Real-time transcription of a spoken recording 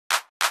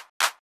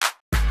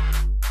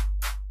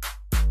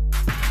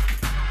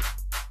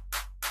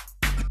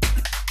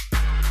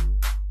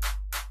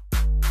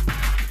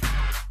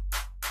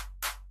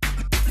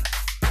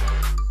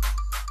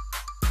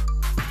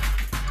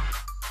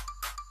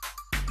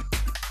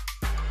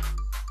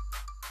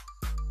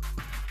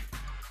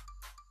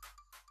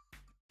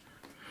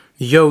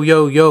Yo,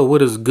 yo, yo, what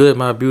is good,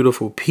 my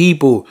beautiful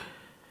people?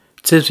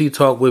 Tipsy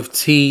Talk with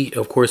T.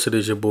 Of course, it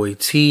is your boy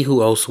T.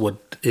 Who else would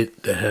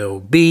it the hell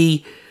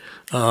be?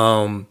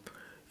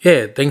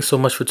 Yeah, thanks so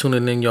much for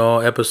tuning in,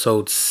 y'all.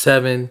 Episode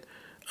 7.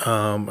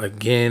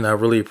 Again, I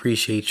really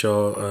appreciate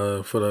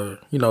y'all for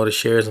the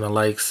shares and the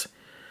likes.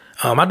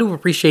 I do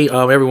appreciate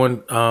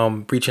everyone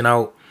reaching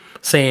out,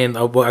 saying,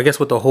 well, I guess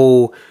with the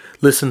whole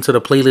listen to the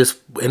playlist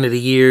end of the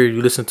year,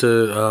 you listen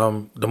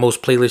to the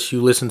most playlists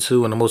you listen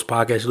to and the most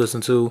podcasts you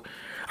listen to.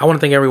 I want to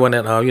thank everyone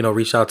that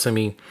reached out to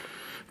me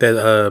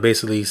that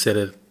basically said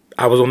that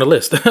I was on the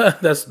list.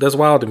 That's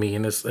wild to me,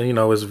 and it's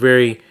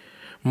very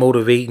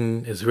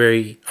motivating. It's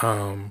very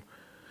I'm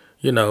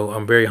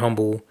very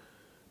humble.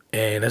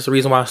 And that's the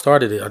reason why I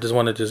started it. I just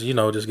want to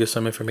just get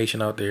some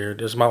information out there.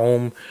 There's my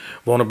own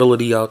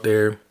vulnerability out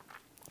there.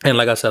 And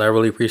like I said, I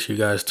really appreciate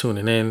you guys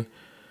tuning in.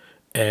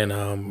 And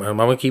I'm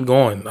going to keep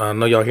going. I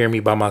know y'all hear me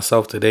by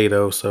myself today,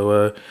 though.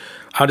 So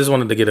I just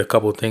wanted to get a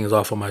couple of things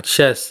off of my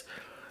chest.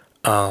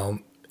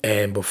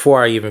 And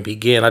before I even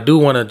begin, I do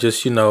want to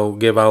just,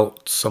 give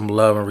out some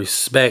love and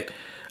respect.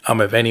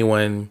 If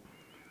anyone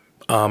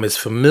is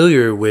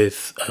familiar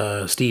with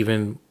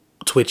Steven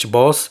Twitch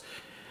Boss,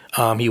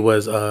 he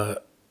was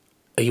a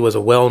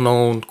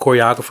well-known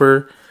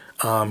choreographer.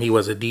 He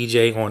was a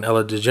DJ on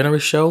Ella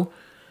DeGeneres show.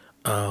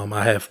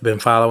 I have been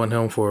following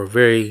him for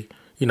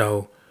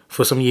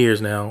for some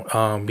years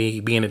now,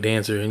 being a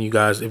dancer. And you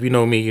guys, if you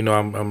know me,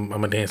 I'm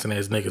a dancing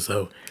ass nigga.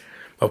 So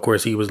of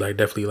course he was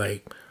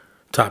definitely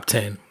top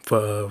 10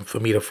 for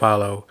me to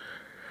follow.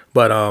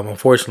 But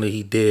unfortunately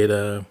he did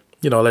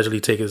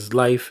allegedly take his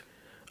life.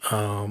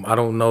 I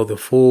don't know the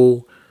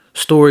full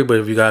story,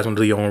 but if you guys want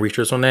to do your own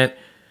research on that,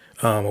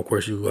 of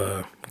course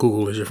you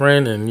Google is your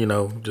friend,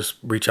 and just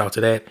reach out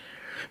to that.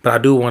 But I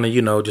do want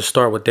to just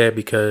start with that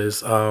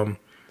because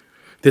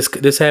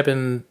this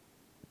happened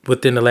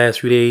within the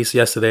last few days.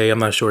 Yesterday, I'm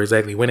not sure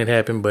exactly when it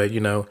happened, but I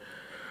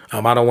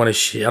don't want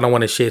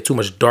to share too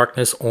much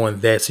darkness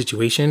on that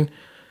situation.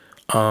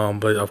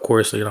 But of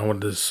course, I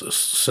wanted to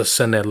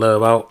send that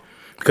love out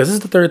because this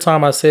is the third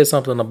time I said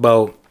something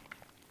about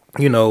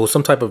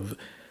some type of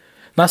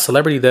not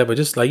celebrity death, but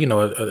just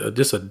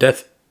just a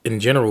death in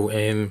general.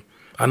 And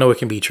I know it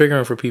can be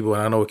triggering for people,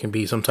 and I know it can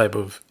be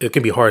it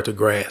can be hard to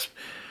grasp.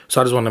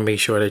 So I just want to make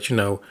sure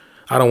that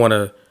I don't want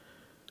to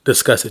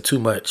discuss it too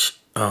much.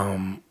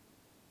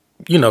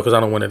 Because I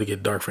don't want it to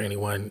get dark for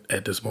anyone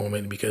at this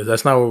moment, because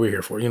that's not what we're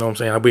here for. You know what I'm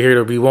saying? I'll be here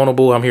to be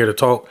vulnerable. I'm here to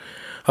talk.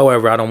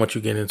 However, I don't want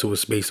you getting into a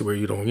space where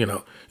you're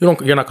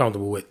not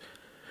comfortable with.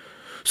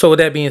 So with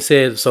that being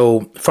said,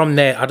 so from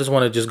that, I just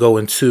want to just go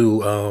into,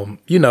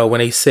 when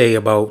they say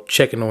about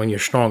checking on your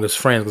strongest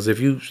friends, because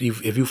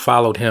if you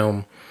followed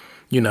him,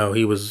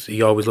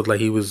 he always looked like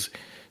he was,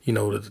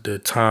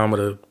 the time of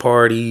the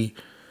party,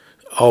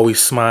 always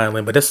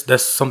smiling. But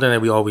that's something that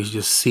we always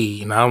just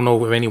see. And I don't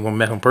know if anyone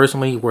met him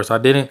personally. Of course, I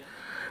didn't.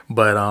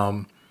 But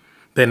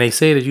then they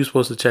say that you're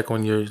supposed to check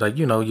on your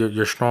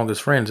your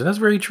strongest friends, and that's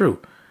very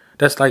true.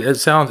 That's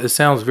it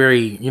sounds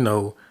very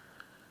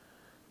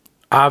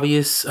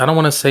obvious. I don't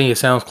want to say it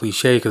sounds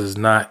cliche because it's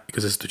not,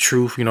 because it's the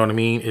truth. You know what I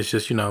mean? It's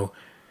just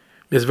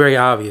it's very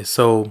obvious.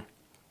 So,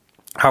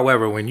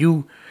 however, when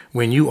you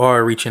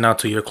are reaching out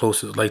to your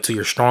closest, to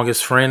your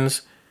strongest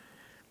friends,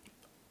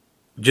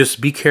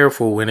 just be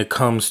careful when it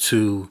comes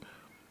to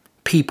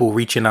people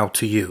reaching out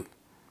to you.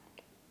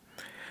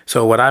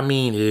 So what I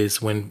mean is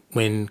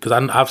because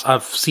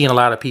I've seen a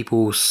lot of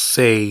people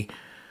say,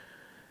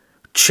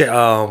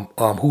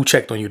 who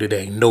checked on you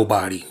today?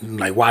 Nobody.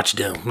 Watch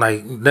them.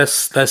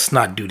 Let's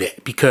not do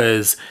that,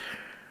 because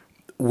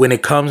when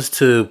it comes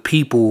to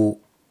people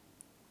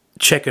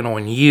checking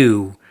on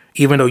you,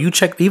 even though you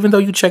checked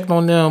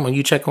on them, and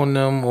you check on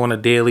them on a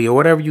daily or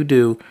whatever you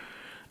do,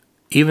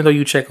 even though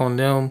you check on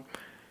them,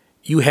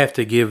 you have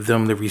to give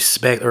them the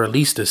respect, or at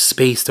least the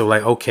space to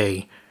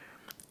okay,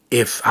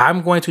 if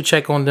I'm going to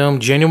check on them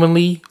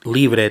genuinely,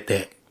 leave it at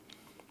that.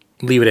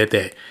 Leave it at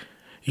that.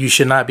 You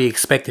should not be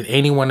expecting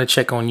anyone to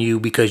check on you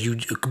because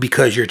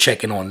you're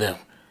checking on them.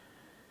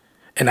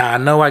 And I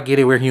know, I get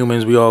it. We're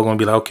humans. We all gonna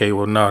be okay,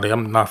 well, no,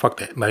 I'm not. Fuck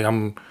that.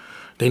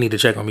 They need to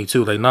check on me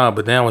too. Nah.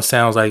 But now it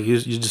sounds like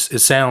it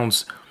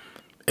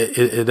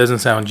doesn't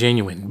sound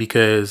genuine,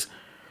 because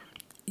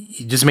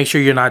you just make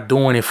sure you're not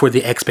doing it for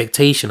the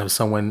expectation of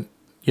someone,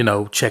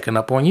 checking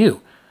up on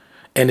you.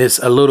 And it's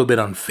a little bit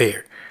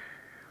unfair.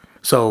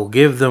 So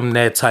give them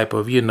that type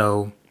of,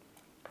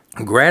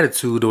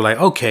 gratitude, or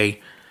okay,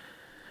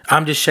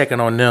 I'm just checking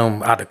on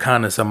them out of the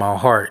kindness of my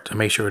heart to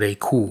make sure they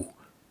cool.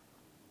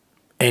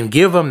 And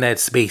give them that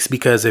space,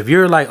 because if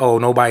you're oh,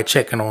 nobody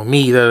checking on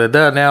me,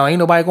 now ain't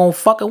nobody gonna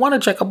fucking want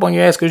to check up on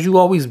your ass because you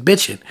always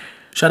bitching.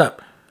 Shut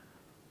up.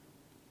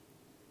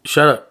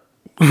 Shut up.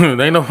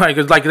 Ain't nobody,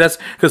 that's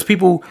because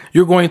people,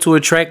 you're going to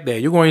attract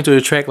that. You're going to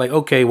attract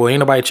okay, well,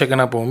 ain't nobody checking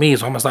up on me,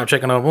 so I'm gonna stop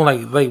checking up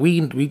on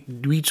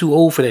we too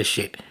old for that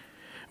shit.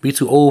 We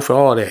too old for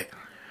all that.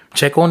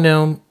 Check on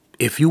them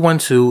if you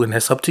want to, and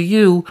that's up to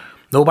you.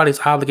 Nobody's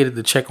obligated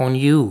to check on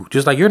you.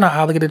 Just like you're not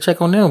obligated to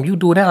check on them. You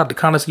do it out of the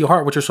kindness of your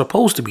heart, what you're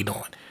supposed to be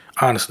doing,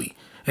 honestly.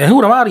 And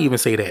who am I to even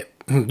say that?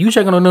 You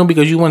checking on them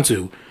because you want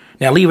to.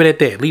 Now leave it at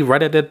that. Leave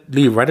right at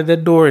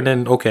that door, and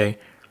then okay,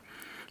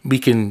 we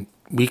can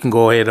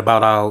go ahead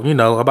about our,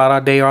 about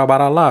our day or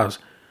about our lives.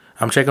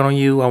 I'm checking on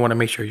you. I want to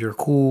make sure you're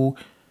cool.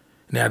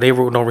 Now they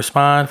don't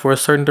respond for a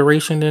certain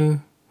duration,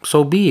 then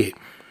so be it.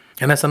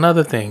 And that's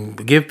another thing.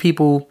 Give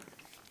people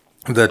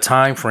the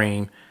time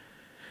frame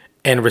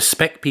and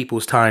respect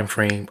people's time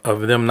frame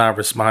of them not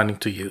responding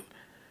to you.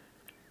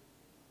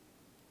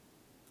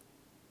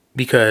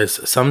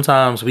 Because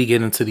sometimes we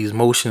get into these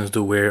motions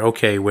to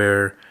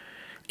where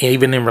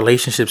even in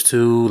relationships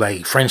too,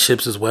 like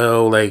friendships as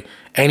well, like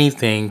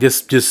anything,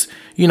 just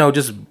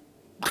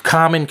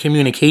common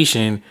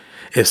communication.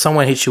 If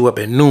someone hits you up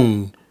at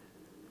noon,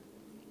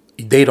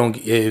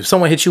 if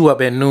someone hits you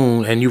up at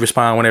noon and you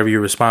respond whenever you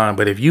respond,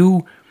 but if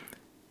you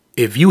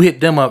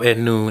hit them up at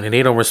noon and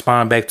they don't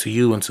respond back to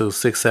you until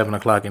 6, 7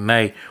 o'clock at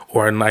night,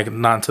 or like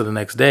not until the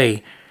next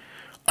day,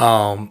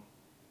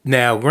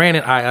 now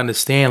granted, I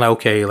understand, like,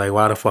 okay, like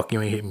why the fuck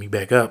you ain't hitting me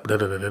back up, da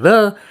da da da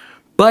da,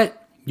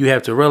 but you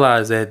have to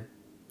realize that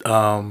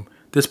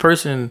this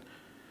person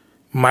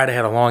might have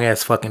had a long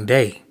ass fucking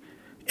day,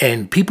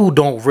 and people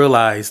don't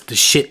realize the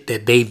shit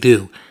that they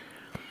do.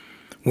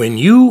 When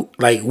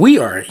we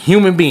are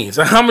human beings.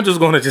 I'm just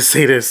going to just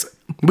say this.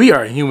 We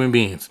are human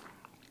beings.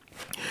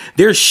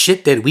 There's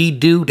shit that we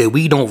do that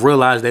we don't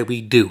realize that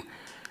we do.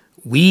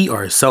 We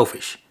are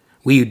selfish.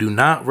 We do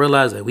not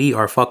realize that we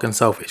are fucking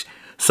selfish.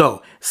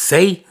 So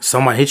say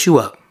someone hits you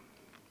up.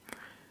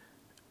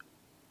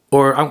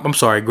 Or I'm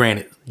sorry,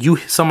 granted, you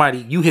hit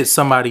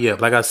somebody up,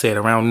 like I said,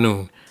 around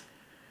noon.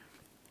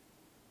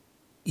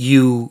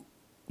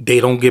 They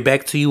don't get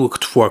back to you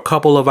for a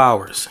couple of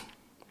hours.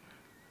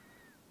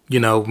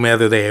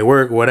 Whether they at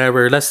work or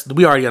whatever.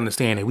 We already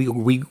understand it.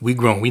 We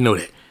grown. We know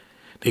that.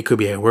 They could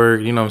be at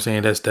work, you know what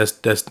I'm saying?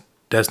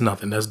 That's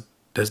nothing.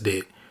 That's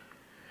dead.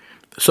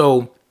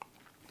 So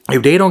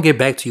if they don't get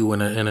back to you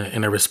in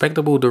a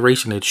respectable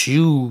duration that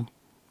you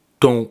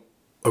don't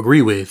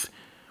agree with,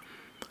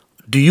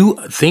 do you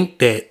think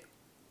that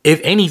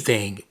if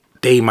anything,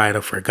 they might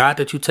have forgot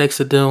that you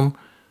texted them,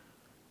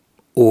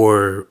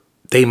 or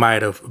they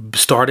might have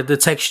started to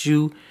text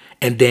you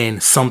and then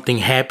something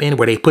happened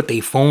where they put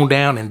their phone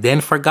down and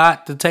then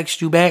forgot to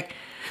text you back?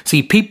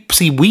 See,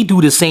 we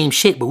do the same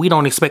shit, but we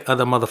don't expect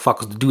other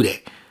motherfuckers to do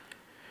that.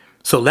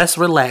 So let's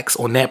relax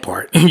on that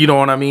part. You know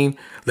what I mean?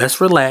 Let's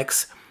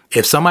relax.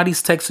 If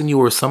somebody's texting you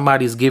or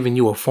somebody's giving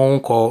you a phone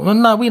call,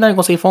 no, we're not going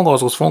to say phone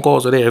calls. Those phone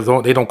calls are there if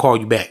they don't call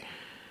you back.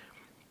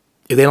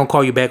 If they don't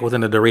call you back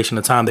within the duration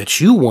of time that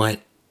you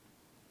want,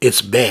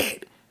 it's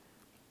bad.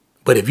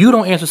 But if you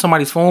don't answer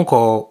somebody's phone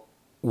call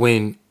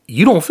when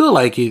you don't feel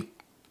like it,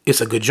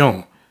 it's a good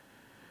job.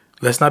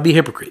 Let's not be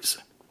hypocrites.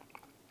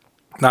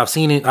 Now I've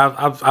seen it.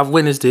 I've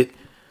witnessed it.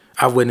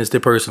 I've witnessed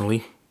it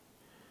personally.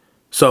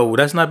 So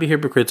let's not be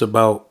hypocrites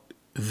about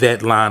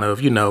that line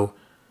of,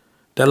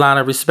 that line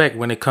of respect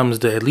when it comes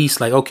to at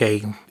least like,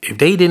 okay, if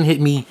they didn't hit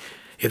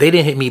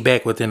me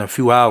back within a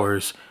few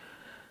hours,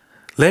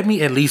 let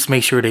me at least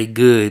make sure they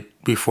good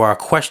before I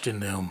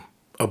question them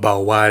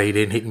about why they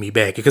didn't hit me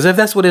back. Because if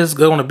that's what it's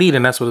going to be,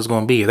 then that's what it's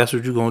going to be. If that's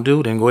what you're going to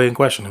do, then go ahead and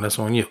question them. That's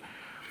on you.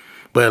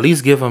 But at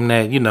least give them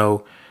that,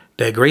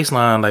 that grace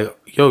line, like,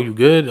 yo, you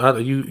good?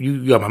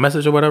 You got my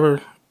message or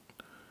whatever?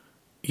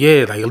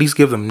 Yeah, like at least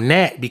give them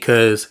that,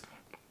 because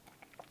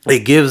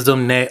it gives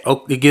them that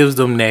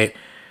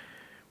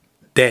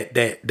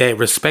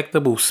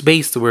respectable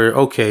space to where,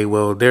 okay,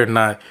 well, they're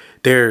not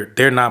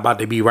about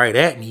to be right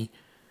at me,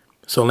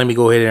 so let me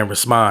go ahead and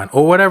respond,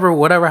 or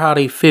whatever how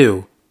they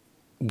feel.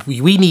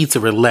 We need to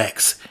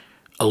relax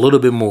a little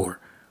bit more.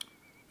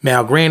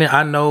 Now, granted,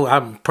 I know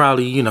I'm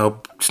probably,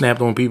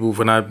 snapped on people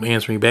for not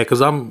answering back,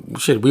 because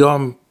we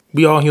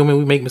all human,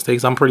 we make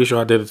mistakes. I'm pretty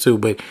sure I did it too,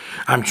 but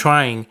I'm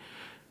trying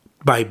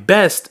my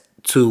best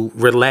to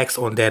relax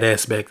on that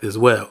aspect as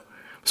well.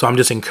 So I'm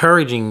just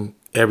encouraging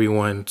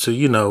everyone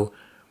to,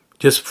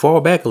 just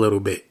fall back a little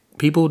bit.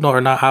 People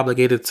are not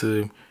obligated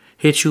to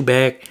hit you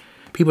back.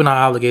 People are not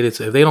obligated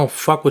to, if they don't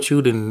fuck with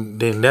you, then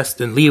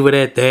leave it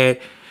at that.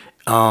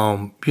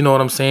 You know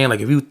what I'm saying? Like,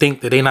 if you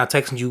think that they not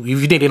texting you,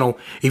 if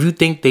you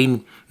think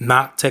they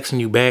not texting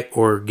you back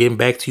or getting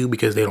back to you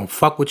because they don't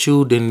fuck with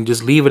you, then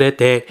just leave it at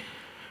that.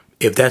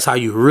 If that's how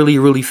you really,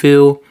 really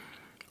feel.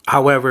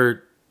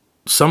 However,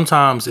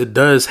 sometimes it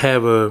does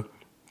have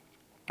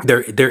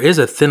there is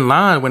a thin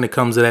line when it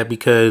comes to that,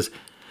 because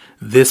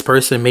this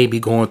person may be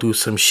going through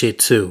some shit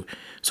too.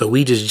 So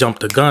we just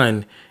jumped the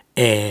gun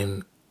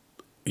and,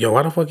 yo,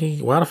 why the fuck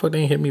they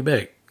ain't hit me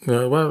back?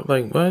 What?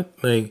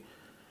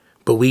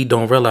 But we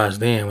don't realize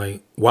then,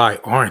 like, why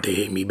aren't they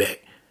hitting me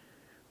back?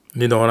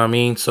 You know what I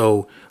mean?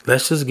 So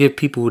let's just give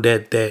people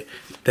that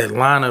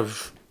line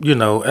of,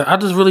 I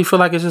just really feel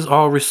like it's just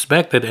all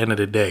respect at the end of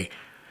the day.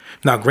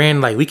 Now, granted,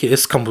 like,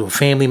 it's come with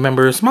family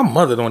members. My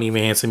mother don't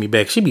even answer me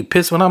back. She be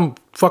pissed when I'm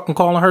fucking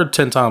calling her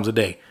 10 times a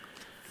day.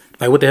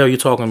 Like, what the hell you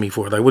talking to me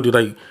for? Like,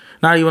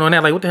 not even on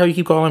that. Like, what the hell you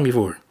keep calling me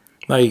for?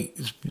 Like,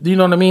 you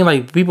know what I mean?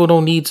 Like, people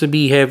don't need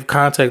to have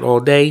contact all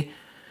day.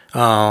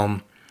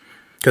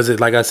 Because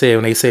like I said,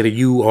 when they say that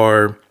you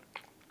are,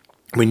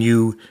 when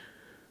you,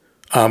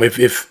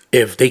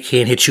 if they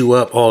can't hit you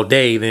up all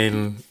day,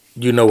 then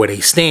you know where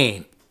they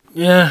stand.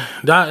 Yeah,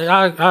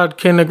 I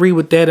can agree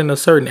with that in a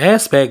certain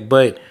aspect,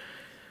 but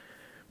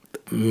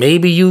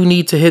maybe you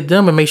need to hit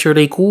them and make sure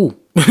they cool.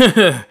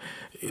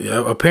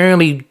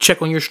 Apparently,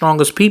 check on your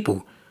strongest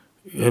people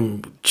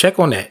and check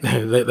on that.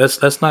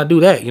 Let's not do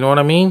that. You know what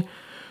I mean?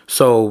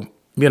 So,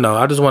 you know,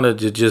 I just wanted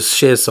to just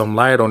shed some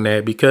light on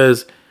that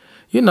because,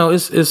 you know,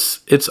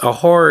 it's a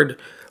hard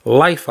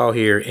life out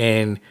here,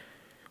 and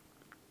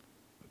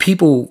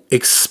people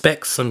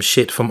expect some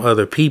shit from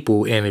other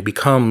people, and it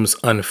becomes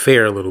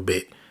unfair a little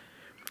bit.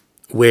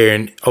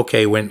 When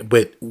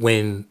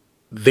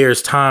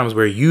there's times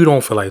where you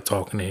don't feel like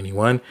talking to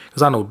anyone,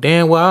 because I know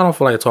damn well I don't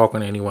feel like talking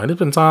to anyone. There's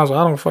been times where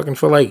I don't fucking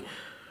feel like,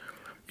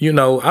 you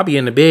know, I'll be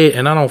in the bed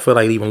and I don't feel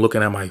like even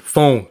looking at my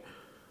phone,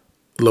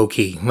 low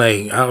key.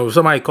 Like,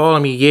 somebody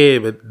calling me, yeah,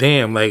 but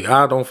damn, like,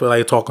 I don't feel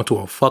like talking to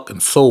a fucking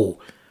soul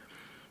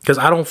because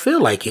I don't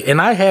feel like it. And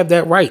I have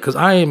that right because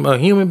I am a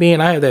human being.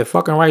 I have that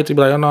fucking right to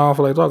be like, oh, no, I don't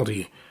feel like talking to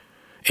you.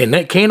 And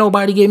that can't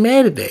nobody get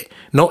mad at that.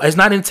 No, it's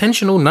not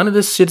intentional. None of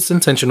this shit is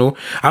intentional.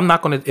 I'm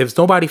not going to, if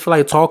nobody feel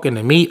like talking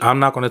to me, I'm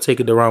not going to take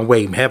it the wrong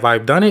way. Have I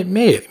done it?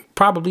 Man,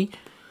 probably.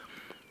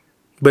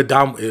 But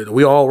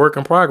we all work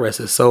in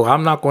progresses. So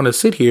I'm not going to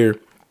sit here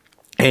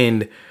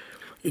and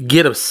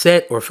get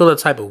upset or feel a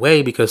type of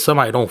way because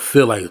somebody don't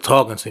feel like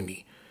talking to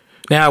me.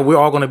 Now we're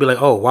all going to be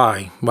like, oh,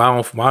 why? Why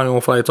don't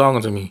you feel like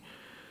talking to me?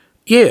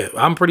 Yeah,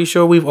 I'm pretty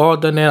sure we've all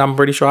done that. I'm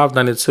pretty sure I've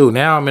done it too.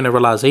 Now I'm in a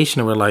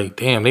realization where like,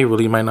 damn, they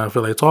really might not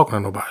feel like talking to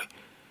nobody.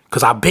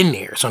 Because I've been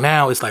there. So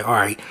now it's like, all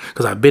right,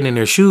 because I've been in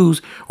their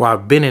shoes or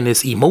I've been in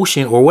this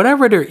emotion or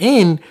whatever they're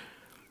in,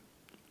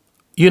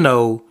 you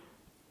know,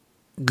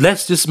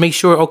 let's just make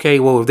sure, okay,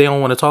 well, if they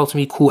don't want to talk to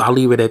me, cool, I'll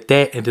leave it at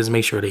that and just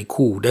make sure they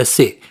cool. That's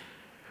it.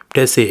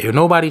 That's it. If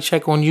nobody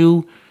check on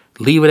you,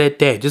 leave it at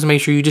that. Just make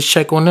sure you just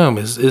check on them.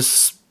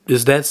 It's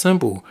that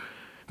simple.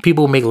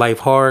 People make life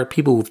hard.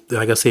 People,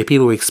 like I said,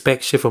 people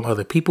expect shit from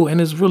other people, and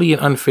it's really an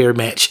unfair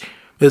match.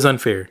 It's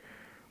unfair.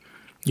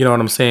 You know what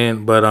I'm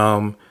saying? But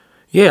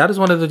yeah, I just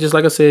wanted to just,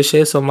 like I said,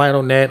 shed some light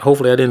on that.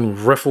 Hopefully I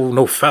didn't ruffle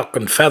no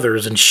falcon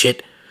feathers and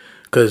shit.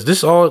 Cause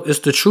this all is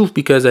the truth,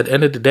 because at the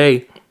end of the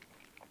day,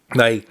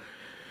 like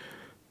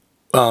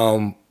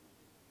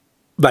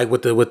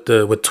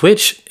with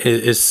Twitch,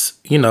 it's,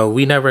 you know,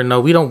 we never know.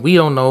 We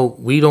don't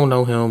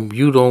know him.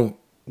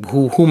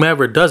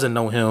 Whomever doesn't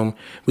know him,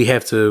 we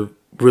have to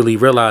really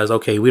realize,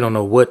 okay, we don't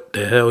know what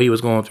the hell he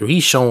was going through.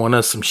 He's showing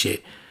us some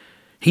shit.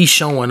 He's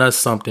showing us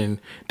something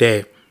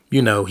that,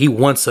 you know, he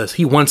wants us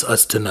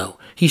to know.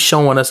 He's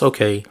showing us,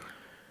 okay,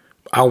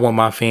 I want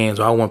my fans,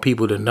 or I want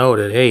people to know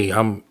that, hey,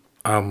 I'm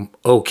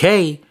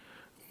okay,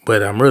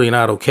 but I'm really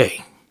not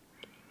okay.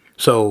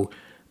 So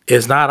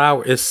it's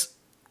not it's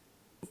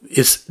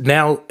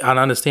now, I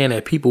understand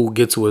that people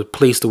get to a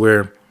place to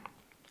where,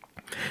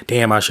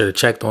 damn, I should have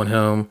checked on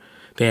him.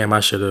 Damn, I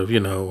should have, you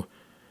know,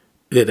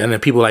 and then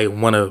people like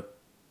want to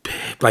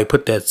like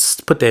put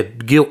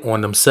that guilt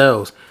on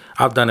themselves.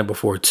 I've done it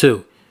before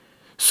too.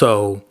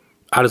 So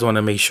I just want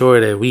to make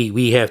sure that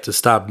we have to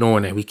stop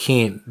doing that. We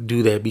can't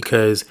do that,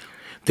 because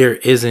there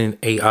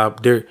isn't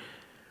even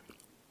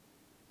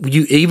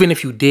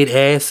if you did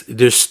ask,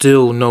 there's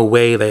still no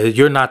way that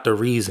you're not the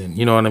reason.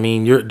 You know what I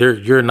mean?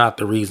 You're not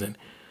the reason.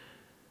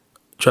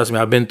 Trust me,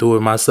 I've been through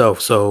it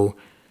myself. So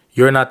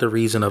you're not the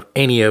reason of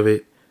any of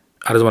it.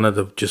 I just wanted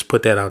to just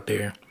put that out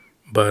there.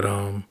 But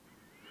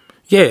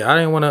yeah, I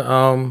didn't want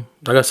to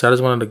like I said, I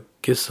just wanted to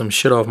get some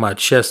shit off my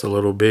chest a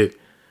little bit.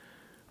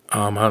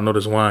 I don't know,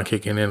 this wine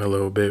kicking in a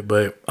little bit,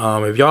 but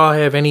if y'all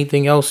have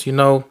anything else, you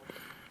know,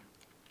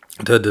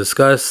 to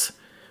discuss,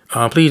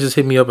 please just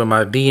hit me up in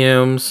my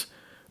DMs.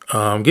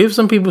 Give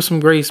some people some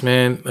grace,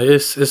 man.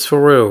 It's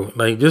for real.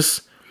 Like,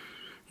 just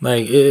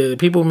like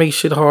people make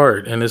shit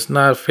hard, and it's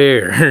not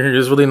fair.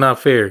 It's really not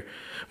fair.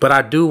 But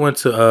I do want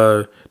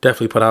to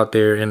definitely put out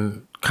there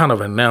and kind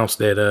of announce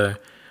that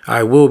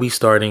I will be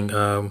starting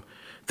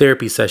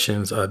therapy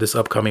sessions this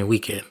upcoming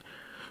weekend.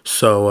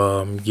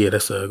 So yeah,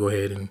 let's go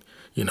ahead and,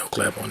 you know,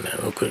 clap on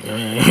that real quick.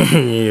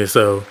 Yeah,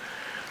 so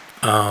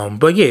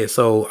but yeah,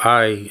 so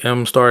I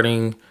am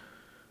starting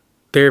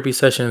therapy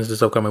sessions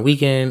this upcoming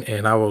weekend,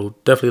 and I will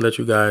definitely let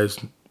you guys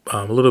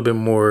a little bit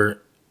more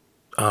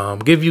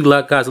give you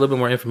guys a little bit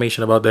more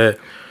information about that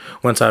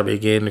once I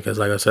begin, because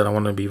like I said, I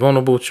want to be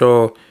vulnerable with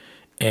y'all.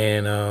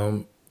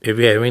 And if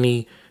you have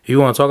if you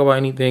want to talk about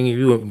anything, if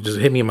you just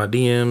hit me in my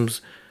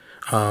DMs.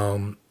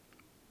 Now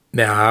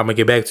I'm gonna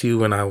get back to you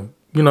when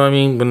you know what I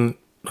mean, when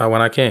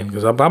I can,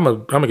 because I'm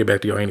gonna get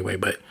back to y'all anyway.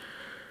 But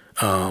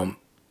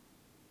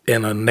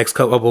in the next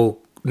couple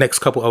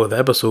of the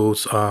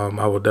episodes,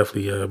 I will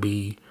definitely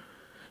be,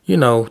 you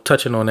know,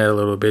 touching on that a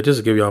little bit, just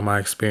to give y'all my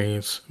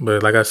experience.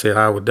 But like I said,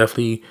 I would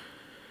definitely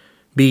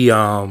be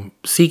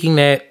seeking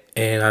that,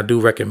 and I do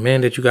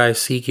recommend that you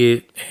guys seek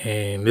it.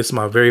 And this is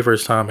my very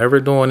first time ever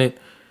doing it.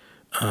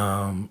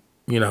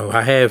 You know,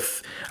 I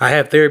have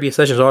therapy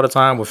sessions all the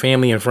time with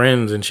family and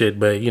friends and shit,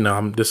 but you know,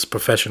 I'm just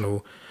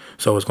professional.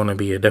 So it's going to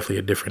be definitely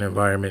a different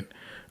environment.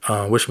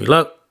 Wish me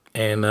luck,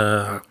 and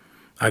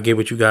I'll get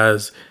with you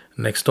guys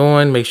next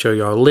on. Make sure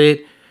y'all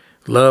lit,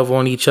 love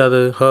on each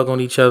other, hug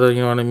on each other.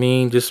 You know what I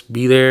mean? Just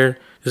be there.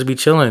 Just be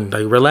chilling.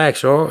 Like,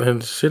 relax, y'all.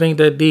 And shit ain't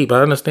that deep.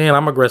 I understand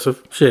I'm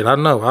aggressive. Shit, I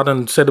know. I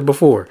done said it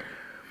before.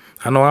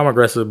 I know I'm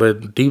aggressive,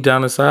 but deep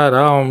down inside,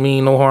 I don't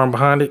mean no harm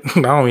behind it.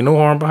 I don't mean no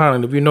harm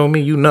behind it. If you know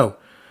me, you know.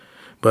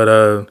 But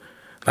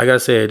like I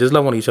said, just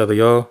love on each other,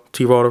 y'all.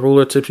 T Raw the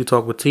Ruler, Tipsy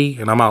Talk with T,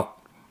 and I'm out.